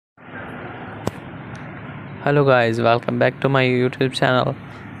Hello guys, welcome back to my YouTube channel,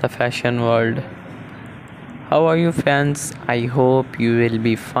 The Fashion World. How are you fans? I hope you will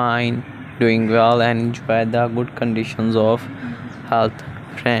be fine, doing well and enjoy the good conditions of health.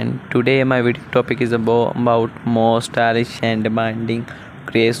 Friend, today my video topic is about more stylish and demanding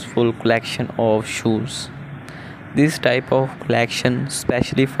graceful collection of shoes. This type of collection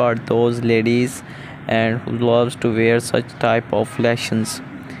especially for those ladies and who loves to wear such type of collections.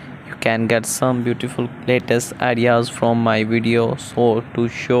 You can get some beautiful latest ideas from my video, so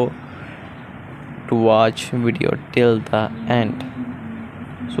to watch video till the end.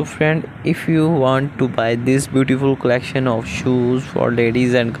 So friend, if you want to buy this beautiful collection of shoes for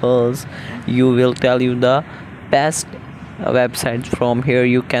ladies and girls, you will tell you the best websites. From here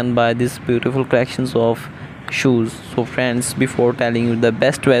you can buy these beautiful collections of shoes. So friends, before telling you the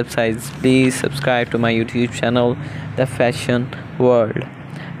best websites, please subscribe to my YouTube channel, The Fashion World.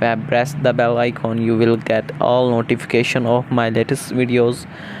 When press the bell icon, you will get all notification of my latest videos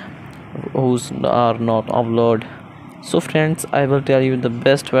whose are not uploaded. So friends, I will tell you the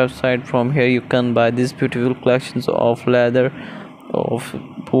best website. From here you can buy these beautiful collections of leather, of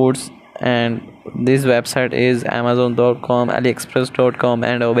boots, and this website is amazon.com, aliexpress.com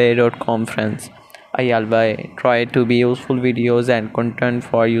and obey.com. friends, I always try to be useful videos and content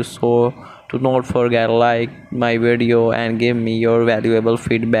for you, so do not forget like my video and give me your valuable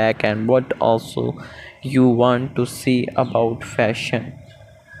feedback and what also you want to see about fashion.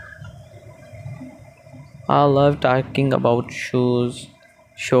 I love talking about shoes.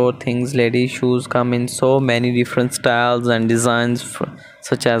 Sure things, ladies shoes come in so many different styles and designs,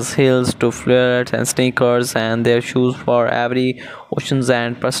 such as heels to flats and sneakers, and their shoes for every occasions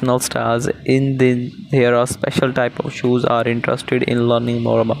and personal styles. There are special type of shoes are interested in learning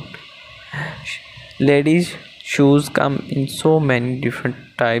more about. Ladies shoes come in so many different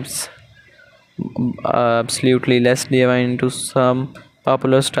types. Absolutely, let's dive into some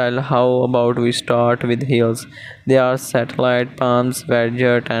popular style. How about we start with heels? They are satellite palms,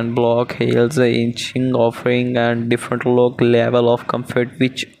 wedget and block heels, inching offering and different look level of comfort.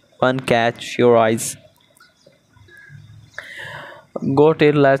 Which one catch your eyes? Go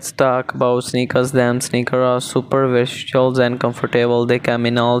till let's talk about sneakers. Them sneakers are super versatile and comfortable. They come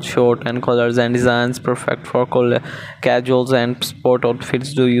in all short and colors and designs, perfect for casuals and sport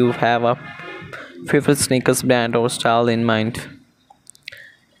outfits. Do you have a favorite sneakers brand or style in mind?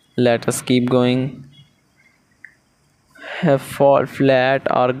 Let us keep going. For flat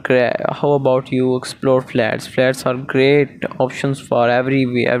or gray, how about you explore flats? Flats are great options for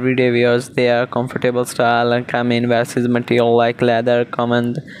everyday wears. They are comfortable style and come in various material like leather,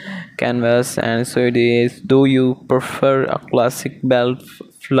 common canvas and suede. Do you prefer a classic belt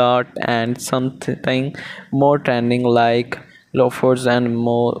flat and something more trending like loafers and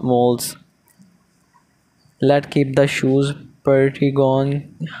molds? Let's keep the shoes pretty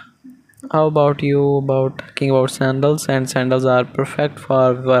going. How about you about talking about sandals? And sandals are perfect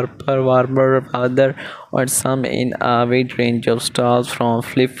for warmer weather, or some in a wide range of styles from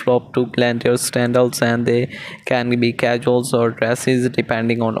flip-flop to plantar sandals, and they can be casuals or dresses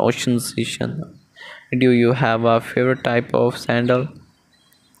depending on ocean season. Do you have a favorite type of sandal?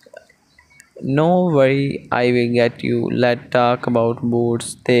 No worry, I will get you. Let's talk about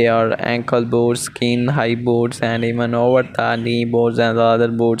boots. They are ankle boots, skin high boots, and even over the knee boots and the other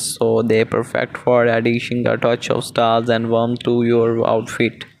boots. So they perfect for adding a touch of stars and warmth to your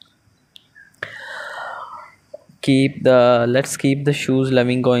outfit. Let's keep the shoes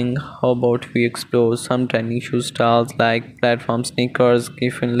loving going. How about we explore some trending shoe styles like platform sneakers,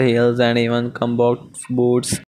 Giffen heels, and even combat boots?